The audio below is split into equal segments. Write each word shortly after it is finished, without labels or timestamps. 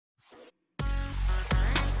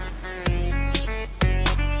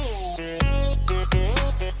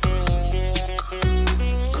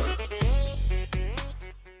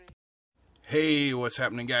Hey, what's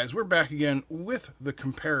happening, guys? We're back again with the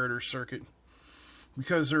comparator circuit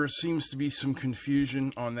because there seems to be some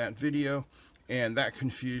confusion on that video, and that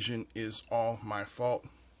confusion is all my fault.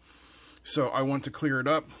 So I want to clear it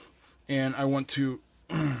up, and I want to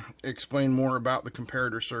explain more about the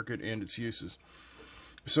comparator circuit and its uses.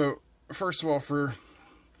 So first of all, for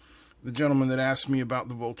the gentleman that asked me about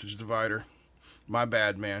the voltage divider, my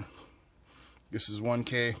bad, man. This is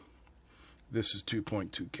 1K, this is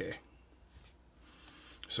 2.2K.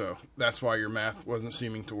 So that's why your math wasn't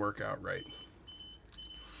seeming to work out right.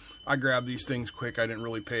 I grabbed these things quick. I didn't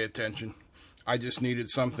really pay attention. I just needed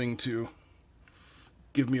something to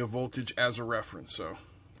give me a voltage as a reference. So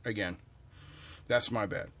again, that's my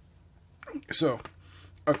bad. So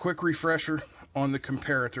a quick refresher on the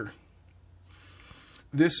comparator.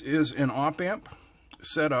 This is an op-amp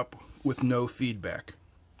set up with no feedback.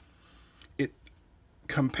 It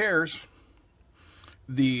compares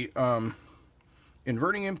the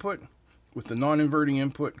inverting input with the non-inverting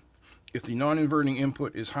input. If the non-inverting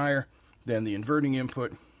input is higher than the inverting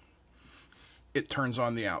input, it turns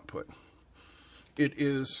on the output. It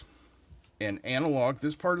is an analog.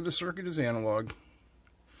 This part of the circuit is analog.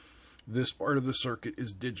 This part of the circuit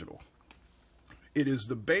is digital. It is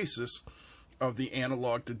the basis of the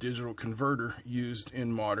analog to digital converter used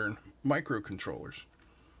in modern microcontrollers.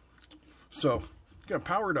 So I'm going to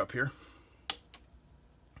power it up here.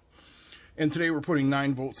 And today we're putting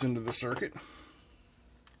 9 volts into the circuit.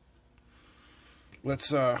 Let's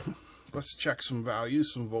check some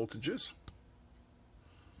values, some voltages.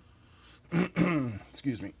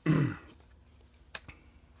 Excuse me.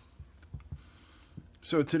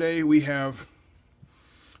 So today we have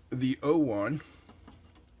the O1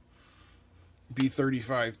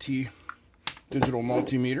 B35T digital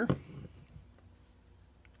multimeter.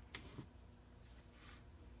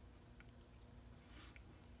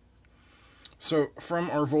 So from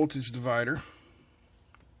our voltage divider,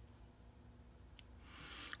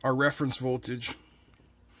 our reference voltage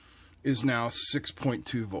is now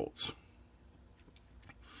 6.2 volts.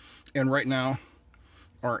 And right now,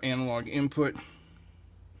 our analog input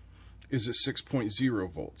is at 6.0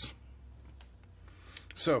 volts.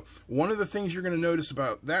 So one of the things you're going to notice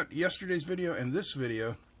about that yesterday's video and this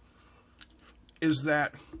video is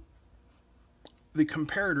that the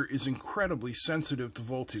comparator is incredibly sensitive to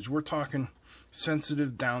voltage. We're talking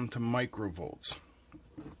sensitive down to microvolts.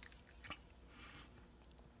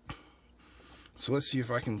 So let's see if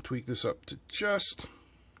I can tweak this up to just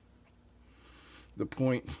the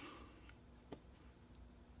point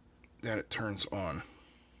that it turns on.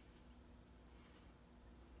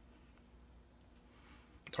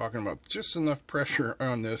 Talking about just enough pressure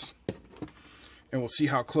on this, and we'll see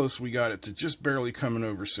how close we got it to just barely coming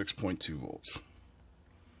over 6.2 volts.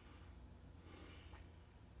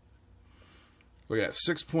 Look at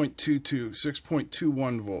that, 6.22,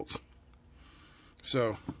 6.21 volts.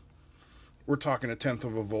 So we're talking 1/10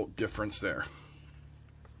 of a volt difference there.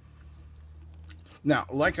 Now,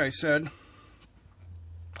 like I said,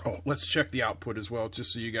 let's check the output as well,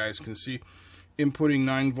 just so you guys can see. Inputting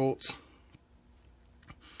 9 volts,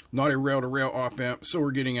 not a rail-to-rail op-amp, so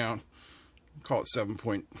we're getting out, call it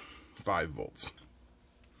 7.5 volts.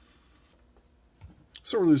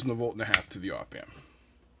 So we're losing 1.5 volts to the op-amp.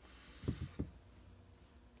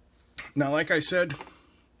 Now, like I said,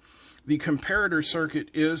 the comparator circuit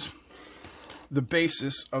is the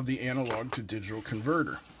basis of the analog to digital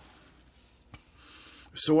converter.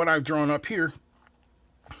 So what I've drawn up here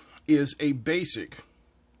is a basic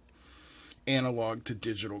analog to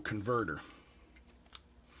digital converter.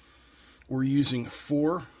 We're using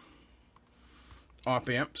 4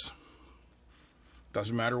 op-amps.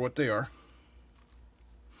 Doesn't matter what they are.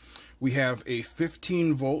 We have a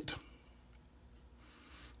 15 volt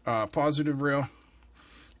positive rail,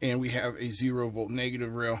 and we have a 0 volt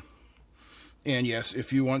negative rail. And yes,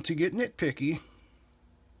 if you want to get nitpicky,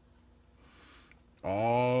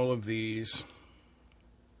 all of these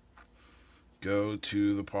go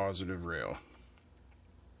to the positive rail.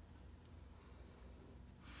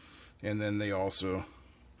 And then they also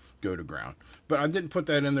go to ground. But I didn't put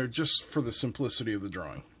that in there just for the simplicity of the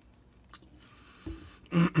drawing.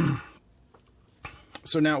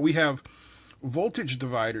 So now we have voltage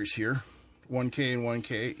dividers here, 1K and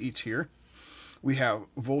 1K each here. We have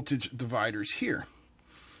voltage dividers here.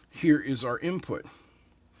 Here is our input.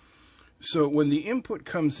 So when the input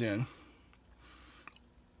comes in,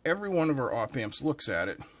 every one of our op-amps looks at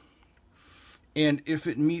it, and if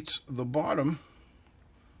it meets the bottom,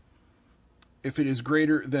 if it is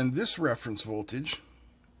greater than this reference voltage,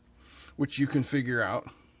 which you can figure out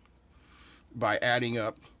by adding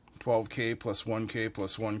up 12K plus 1K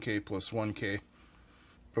plus 1K plus 1K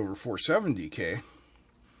over 470K,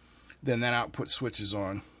 then that output switches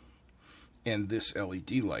on and this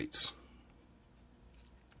LED lights.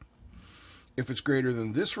 If it's greater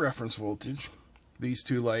than this reference voltage, these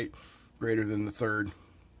two light, greater than the third,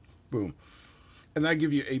 boom. And that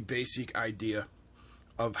gives you a basic idea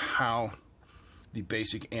of how the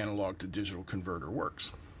basic analog to digital converter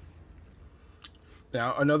works.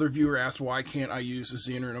 Now, another viewer asked, why can't I use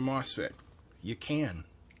a Zener and a MOSFET? You can.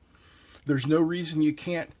 There's no reason you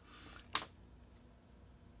can't.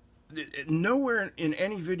 Nowhere in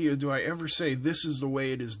any video do I ever say this is the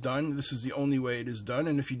way it is done, this is the only way it is done,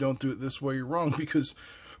 and if you don't do it this way, you're wrong, because,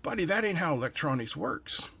 buddy, that ain't how electronics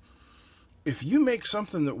works. If you make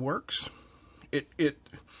something that works, it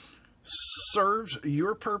serves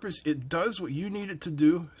your purpose, it does what you need it to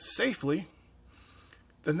do safely,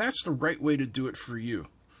 then that's the right way to do it for you.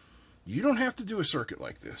 You don't have to do a circuit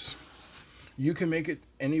like this. You can make it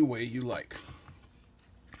any way you like.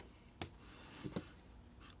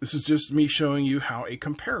 This is just me showing you how a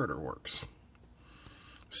comparator works.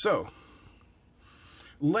 So,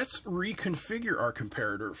 let's reconfigure our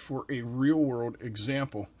comparator for a real-world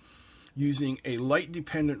example using a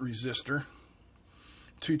light-dependent resistor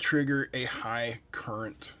to trigger a high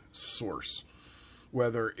current source,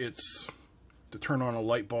 whether it's to turn on a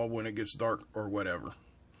light bulb when it gets dark or whatever.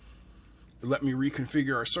 Let me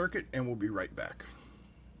reconfigure our circuit and we'll be right back.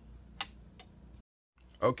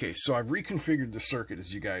 Okay, so I've reconfigured the circuit,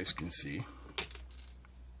 as you guys can see.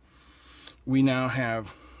 We now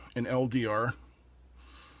have an LDR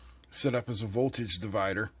set up as a voltage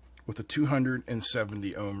divider with a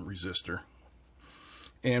 270 ohm resistor.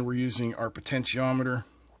 And we're using our potentiometer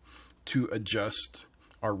to adjust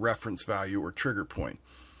our reference value or trigger point.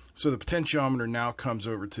 So the potentiometer now comes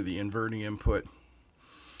over to the inverting input,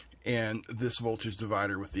 and this voltage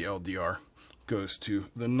divider with the LDR goes to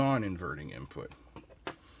the non-inverting input.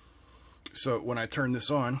 So when I turn this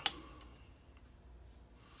on,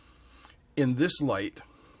 in this light,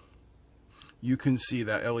 you can see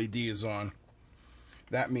that LED is on.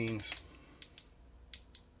 That means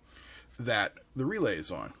that the relay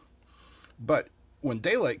is on. But when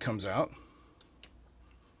daylight comes out,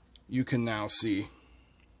 you can now see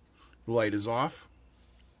the light is off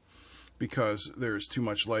because there's too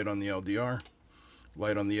much light on the LDR.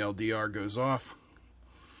 Light on the LDR goes off,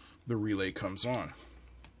 the relay comes on.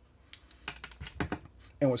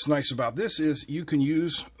 And what's nice about this is you can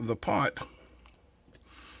use the pot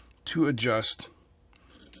to adjust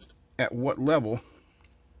at what level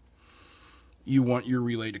you want your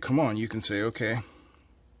relay to come on. You can say, okay,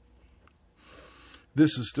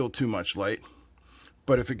 this is still too much light,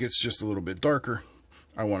 but if it gets just a little bit darker,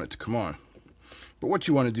 I want it to come on. But what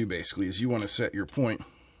you want to do basically is you want to set your point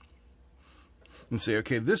and say,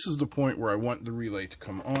 okay, this is the point where I want the relay to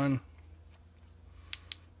come on.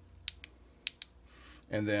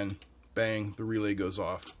 And then, bang, the relay goes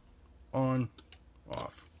off, on,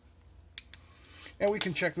 off. And we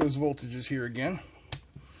can check those voltages here again,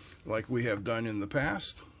 like we have done in the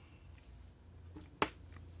past.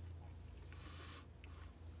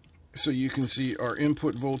 So you can see our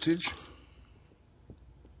input voltage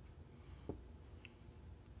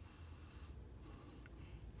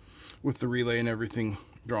with the relay and everything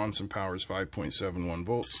drawing some power is 5.71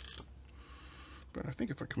 volts. But I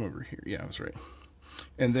think if I come over here, yeah, that's right.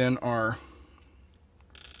 And then our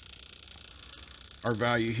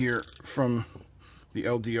value here from the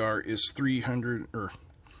LDR is 300 or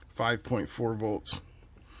 5.4 volts.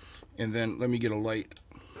 And then let me get a light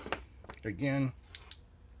again.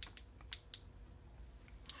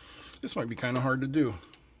 This might be kind of hard to do.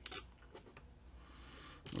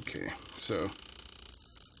 Okay, so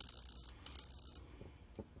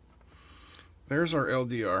there's our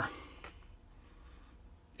LDR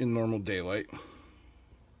in normal daylight.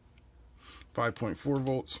 5.4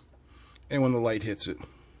 volts, and when the light hits it,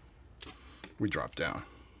 we drop down.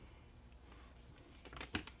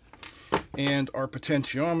 And our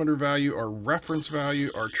potentiometer value, our reference value,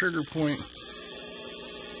 our trigger point,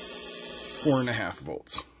 4.5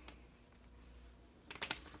 volts.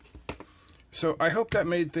 So I hope that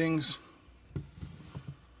made things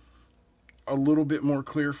a little bit more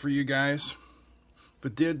clear for you guys. If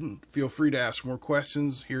it didn't, feel free to ask more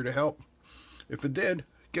questions, here to help. If it did,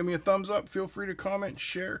 give me a thumbs up, feel free to comment,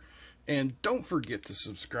 share, and don't forget to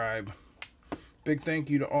subscribe. Big thank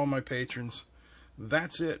you to all my patrons.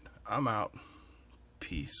 That's it. I'm out.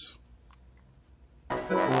 Peace.